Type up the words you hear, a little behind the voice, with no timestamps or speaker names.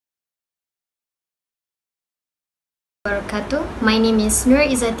Wabarakatuh. My name is Nur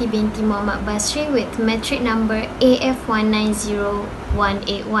Izzati binti Muhammad Basri with metric number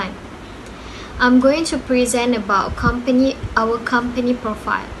AF190181. I'm going to present about our company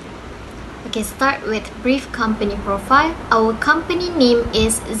profile. Okay, start with brief company profile. Our company name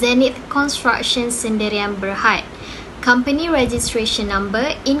is Zenith Construction Sendirian Berhad. Company registration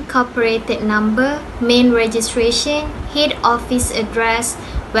number, incorporated number, main registration, head office address,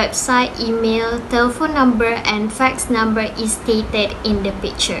 website, email, telephone number, and fax number is stated in the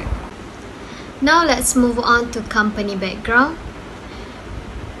picture. Now let's move on to company background.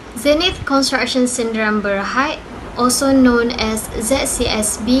 Zenith Construction Sendirian Berhad, also known as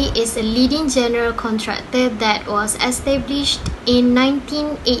ZCSB, is a leading general contractor that was established in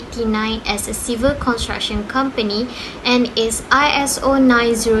 1989 as a civil construction company and is ISO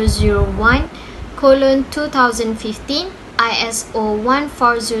 9001:2015, ISO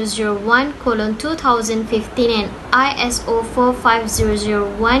 14001:2015, and ISO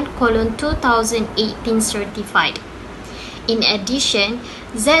 45001:2018 certified. In addition,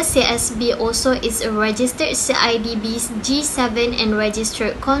 ZCSB also is a registered CIDB G7 and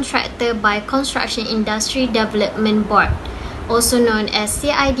registered contractor by Construction Industry Development Board, also known as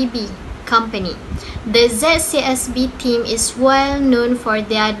CIDB company. The ZCSB team is well known for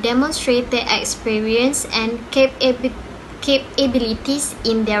their demonstrated experience and capabilities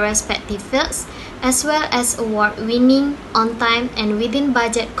in their respective fields, as well as award-winning, on-time and within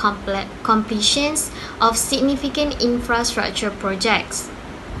budget completions of significant infrastructure projects.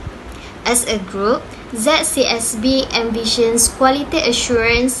 As a group, ZCSB envisions quality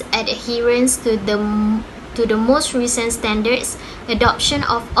assurance, adherence to the most recent standards, adoption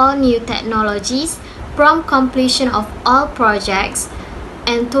of all new technologies, prompt completion of all projects,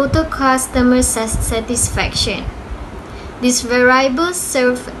 and total customer satisfaction. These variables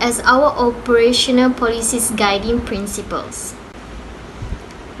serve as our operational policies guiding principles.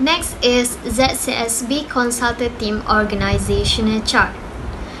 Next is ZCSB Consultant Team Organizational Chart.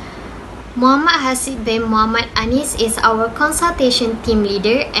 Muhammad Hasib bin Muhammad Anis is our consultation team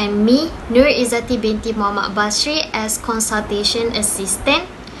leader, and me, Nur Izzati binti Muhammad Basri, as consultation assistant.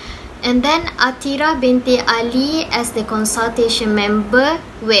 And then Atira binti Ali as the consultation member,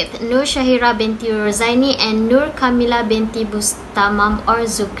 with Nur Shahira binti Rozaini and Nur Kamila binti Bustamam or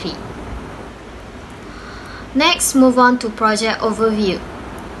Zukri. Next, move on to project overview.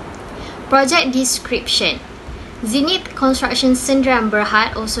 Project description. Zenith Construction Sendirian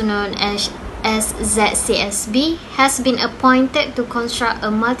Berhad, also known as ZCSB, has been appointed to construct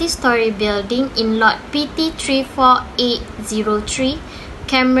a multi-story building in lot PT 34803,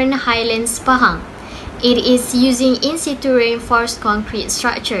 Cameron Highlands, Pahang. It is using in-situ reinforced concrete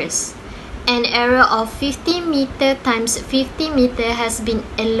structures. An area of 50 meter times 50 meter has been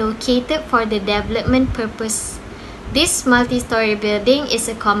allocated for the development purpose. This multi-story building is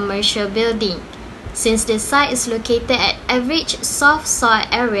a commercial building. Since the site is located at average soft soil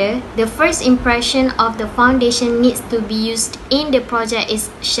area, the first impression of the foundation needs to be used in the project is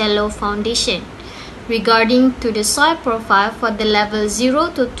shallow foundation. Regarding to the soil profile for the level 0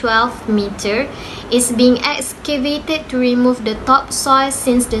 to 12 meter, is being excavated to remove the topsoil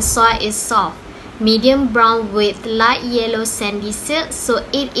since the soil is soft, medium brown with light yellow sandy silt, so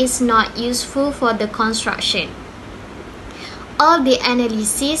it is not useful for the construction. All the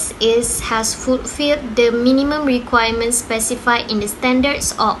analysis has fulfilled the minimum requirements specified in the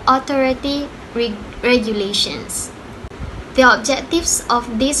standards or authority regulations. The objectives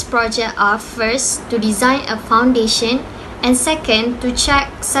of this project are, first, to design a foundation, and second, to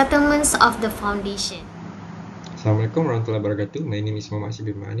check settlements of the foundation. Assalamualaikum warahmatullahi wabarakatuh. My name is Muhammad Hasib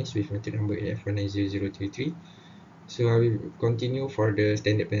bin Anis with metric number AF190033. So I will continue for the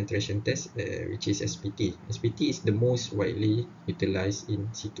standard penetration test, which is SPT. SPT is the most widely utilized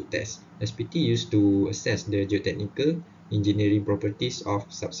in situ test. SPT used to assess the geotechnical engineering properties of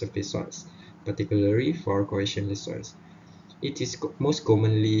subsurface soils, particularly for cohesionless soils. It is most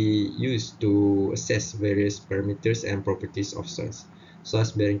commonly used to assess various parameters and properties of soils.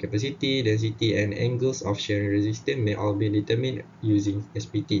 Soils bearing capacity, density, and angles of shearing resistance may all be determined using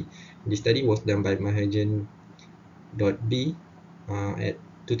SPT. This study was done by Mahajan.B at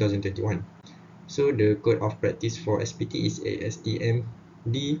 2021. So the code of practice for SPT is ASTM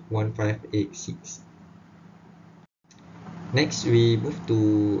D1586. Next, we move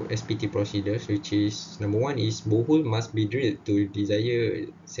to SPT procedures, which is number 1 is borehole must be drilled to desired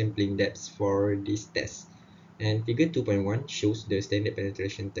sampling depths for this test. And figure 2.1 shows the standard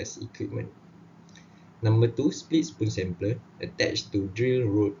penetration test equipment. Number 2, split spoon sampler attached to drill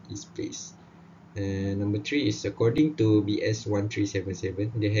rod is placed. And number 3 is according to BS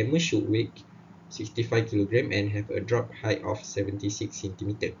 1377, the hammer should weigh 65 kg and have a drop height of 76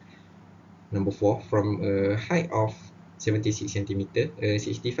 centimeter. Number 4, from a height of 76 centimeter, a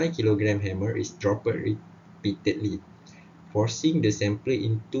 65 kg hammer is dropped repeatedly, forcing the sample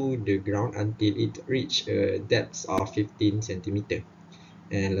into the ground until it reaches a depth of 15 centimeter.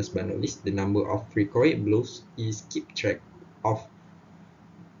 And last but not least, the number of recoil blows is kept track of.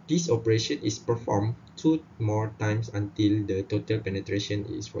 This operation is performed 2 more times until the total penetration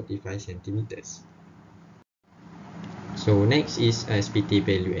is 45 centimeters. So next is SPT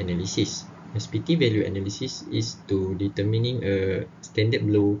value analysis. SPT value analysis is to determining a standard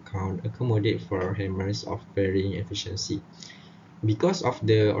blow count accommodate for hammers of varying efficiency. Because of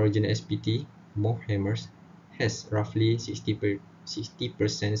the original SPT, more hammers has roughly 60%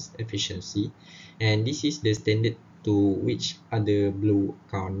 efficiency, and this is the standard to which other blow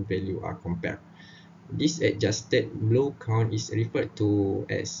count value are compared. This adjusted blow count is referred to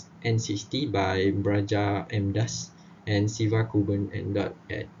as N60 by Braja Mdas and Siva Kuban and Dot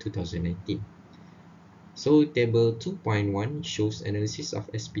at 2019. So table 2.1 shows analysis of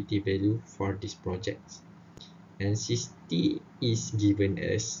SPT value for this project. N60 is given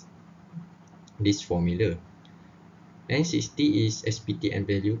as this formula. N60 is SPT and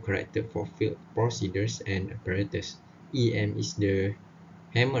value corrected for field procedures and apparatus. EM is the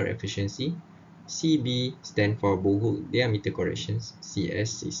hammer efficiency. CB stand for borehole diameter corrections.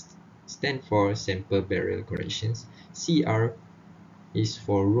 CS is stand for sample barrel corrections. CR is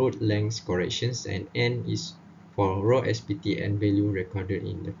for road length corrections, and N is for raw SPT and value recorded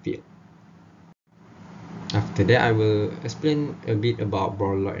in the field. After that, I will explain a bit about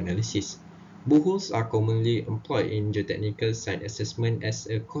bore log analysis. Boreholes are commonly employed in geotechnical site assessment as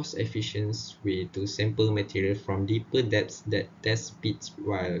a cost-efficient way to sample material from deeper depths that test pits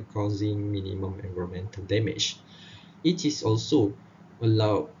while causing minimum environmental damage. It is also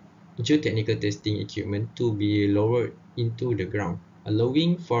allowed geotechnical testing equipment to be lowered into the ground,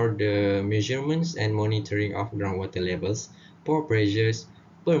 allowing for the measurements and monitoring of groundwater levels, pore pressures,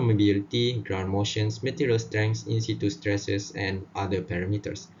 permeability, ground motions, material strengths, in situ stresses, and other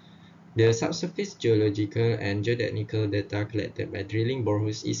parameters. The subsurface geological and geotechnical data collected by drilling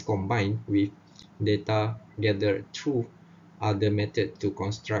boreholes is combined with data gathered through other methods to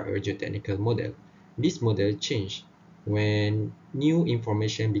construct a geotechnical model. This model changes when new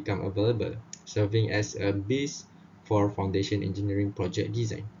information becomes available, serving as a base for foundation engineering project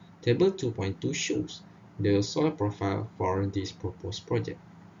design. Table 2.2 shows the soil profile for this proposed project.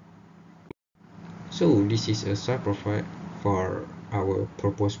 So this is a soil profile for our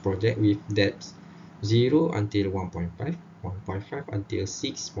proposed project with depths 0 until 1.5, 1.5 until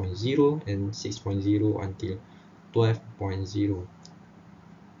 6.0, and 6.0 until 12.0.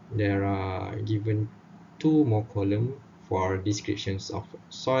 There are given 2 more columns for descriptions of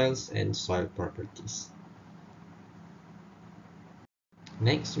soils and soil properties.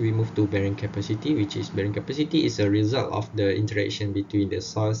 Next, we move to bearing capacity, which is bearing capacity is a result of the interaction between the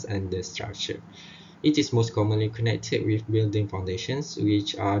soils and the structure. It is most commonly connected with building foundations,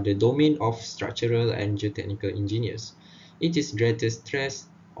 which are the domain of structural and geotechnical engineers. It is greater stress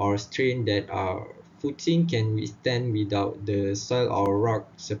or strain that a footing can withstand without the soil or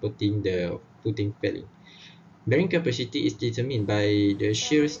rock supporting the footing failing. Bearing capacity is determined by the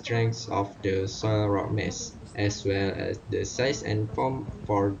shear strength of the soil rock mass, as well as the size and form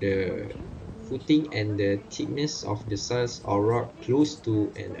for the footing and the thickness of the soils or rock close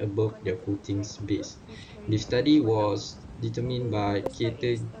to and above the footing's base. The study was determined by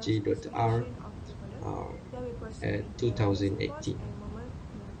Keter J.R. Uh, at 2018.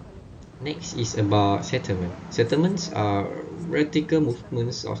 Next is about settlement. Settlements are vertical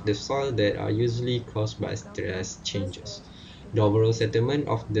movements of the soil that are usually caused by stress changes. The overall settlement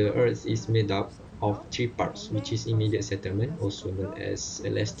of the earth is made up of 3 parts, which is immediate settlement, also known as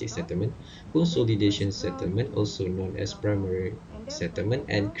elastic settlement, consolidation settlement, also known as primary settlement,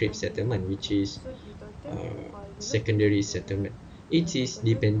 and creep settlement, which is secondary settlement. It is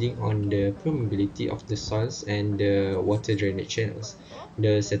depending on the permeability of the soils and the water drainage channels.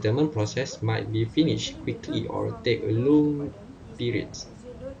 The settlement process might be finished quickly or take a long periods,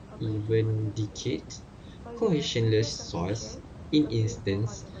 even decades. Cohesionless soils, in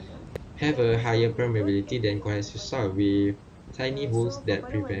instance, have a higher permeability than cohesive soil with tiny holes that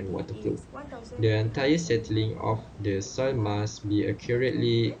prevent water flow. The entire settling of the soil must be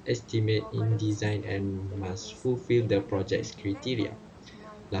accurately estimated in design and must fulfill the project's criteria.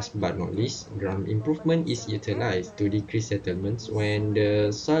 Last but not least, ground improvement is utilized to decrease settlements when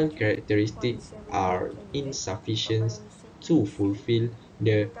the soil characteristics are insufficient to fulfill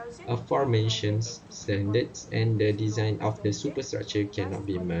the aforementioned standards and the design of the superstructure cannot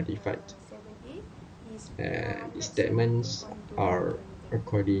be modified. These statements are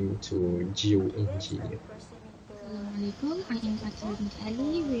according to geoengineer. Assalamualaikum, I am Fatul binti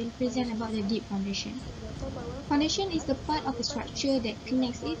Ali. We will present about the deep foundation. Foundation is the part of the structure that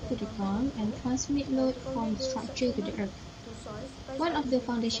connects it to the ground and transmit load from the structure to the earth. One of the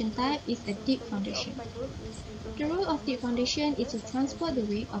foundation type is a deep foundation. The role of deep foundation is to transport the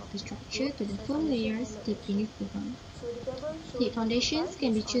weight of the structure to the firm layers deep beneath the ground. Deep foundations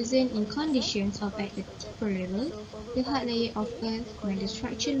can be chosen in conditions of at a deeper level, the hard layer of earth when the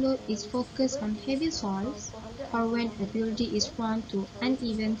structural load is focused on heavy soils, or when a building is prone to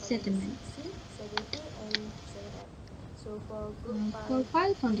uneven settlement. For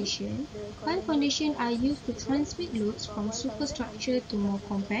pile foundation are used to transmit loads from superstructure to more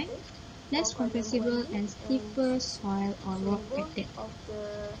compact, less compressible and stiffer soil or rock at depth.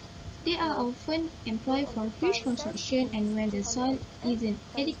 They are often employed for bridge construction and when the soil isn't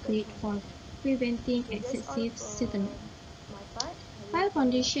adequate for preventing excessive settlement. Pile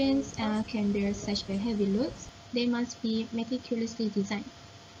foundations can bear such a heavy loads, they must be meticulously designed.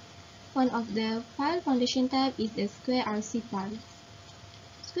 One of the pile foundation type is the square RC piles.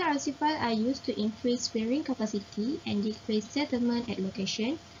 Square RC piles are used to increase bearing capacity and decrease settlement at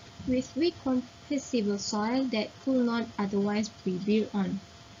location with weak compressible soil that could not otherwise be built on.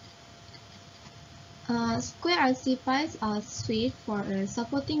 Square RC piles are suited for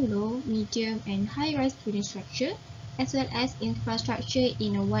supporting low, medium, and high-rise building structure, as well as infrastructure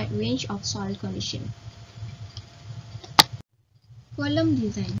in a wide range of soil conditions. Column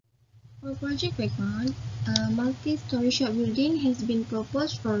design. For project background, a multi-story shop building has been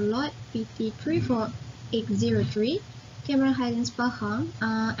proposed for lot PT34803, Cameron Highlands, Pahang,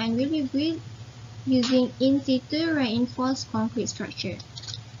 and will be built using in-situ reinforced concrete structure.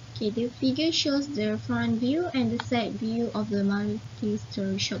 Okay, the figure shows the front view and the side view of the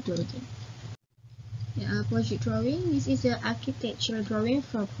multi-story shop building. Project drawing. This is the architectural drawing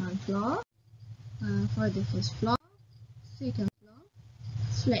for ground floor, for the first floor, second floor,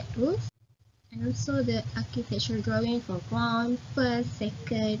 flat roof, and also the architectural drawing for ground, first,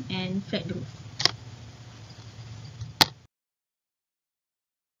 second, and flat roof.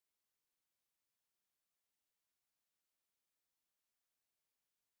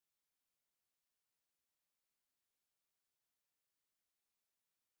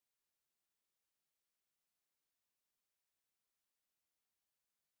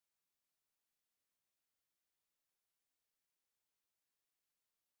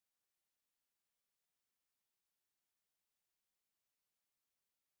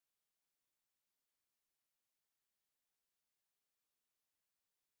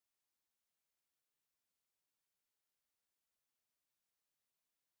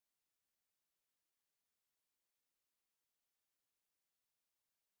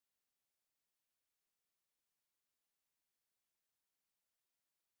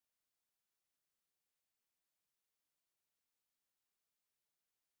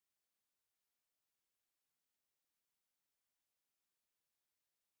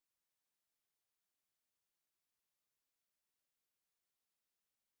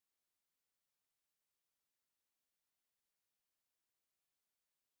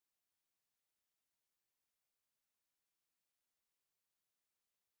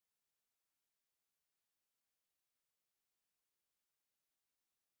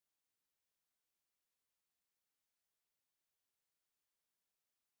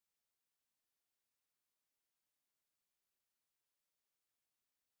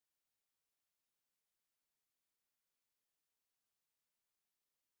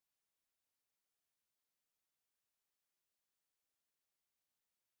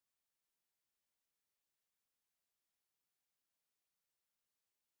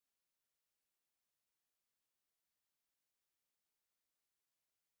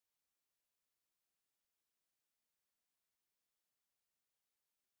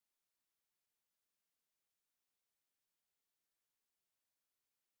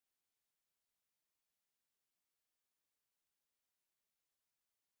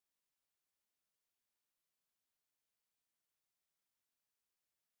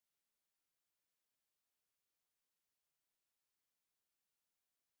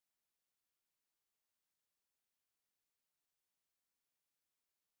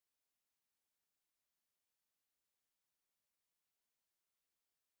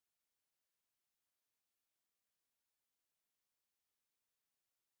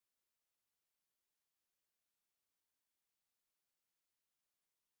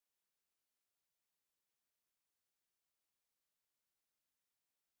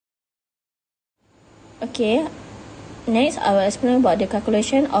 Okay, Next, I will explain about the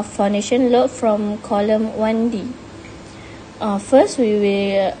calculation of foundation load from column 1D. First, we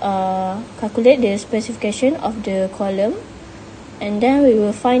will calculate the specification of the column, and then we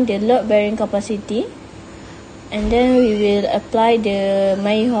will find the load bearing capacity, and then we will apply the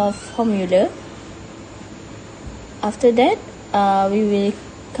Meyerhof formula. After that, we will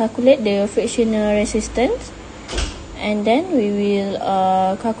calculate the frictional resistance, and then we will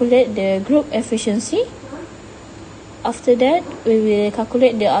calculate the group efficiency. After that, we will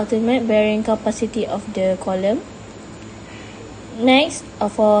calculate the ultimate bearing capacity of the column. Next,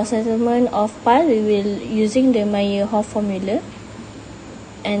 for settlement of pile, we will using the Meyerhof formula,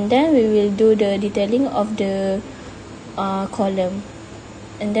 and then we will do the detailing of the column.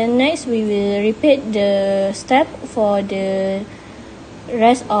 And then next, we will repeat the step for the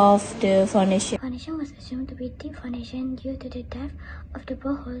rest of the foundation. Foundation was assumed to be deep foundation due to the depth of the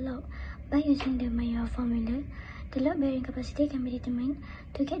borehole log. By using the Meyerhof formula, the load bearing capacity can be determined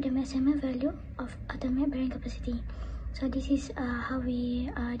to get the maximum value of ultimate bearing capacity. So this is how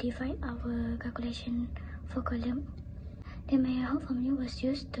we divide our calculation for column. The Meyerhof formula was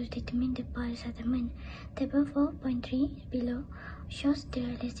used to determine the pile settlement. Table 4.3 below shows the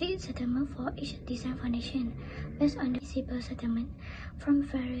realistic settlement for each design foundation based on the feasible settlement from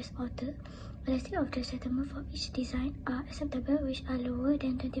various authors. Realistic of the settlement for each design are acceptable which are lower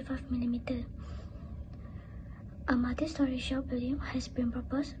than 25 mm. A multi-story shop building has been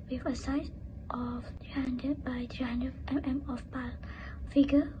proposed with a size of 300 by 300 mm of pile.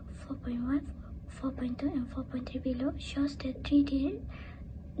 Figure 4.1, 4.2 and 4.3 below shows the 3D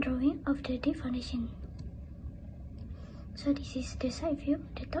drawing of the deep foundation. So this is the side view,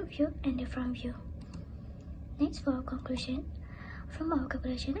 the top view and the front view. Next, for our conclusion. From our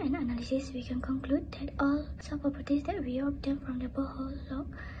calculation and analysis, we can conclude that all soil properties that we obtain from the borehole log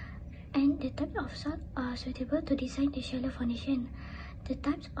and the types of soil are suitable to design the shallow foundation. The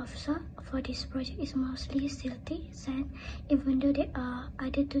types of soil for this project is mostly silty sand, even though there are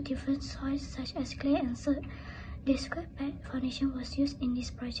other two different soils such as clay and silt. The square pad foundation was used in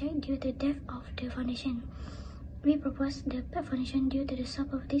this project due to the depth of the foundation. We proposed the pad foundation due to the soil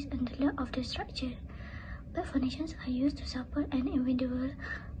properties and the load of the structure. Pad foundations are used to support an individual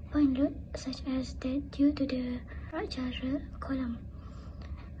point load such as that due to the structural column.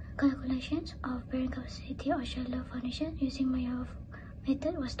 Calculations of bearing capacity of shallow foundation using Meyerhof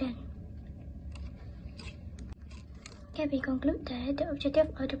method was done. Can we conclude that the objective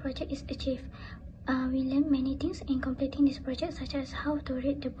of the project is achieved? We learned many things in completing this project, such as how to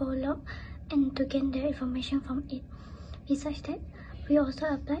read the borehole log and to gain the information from it. Besides that, we also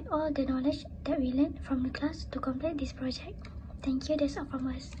applied all the knowledge that we learned from the class to complete this project. Thank you, that's all from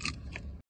us.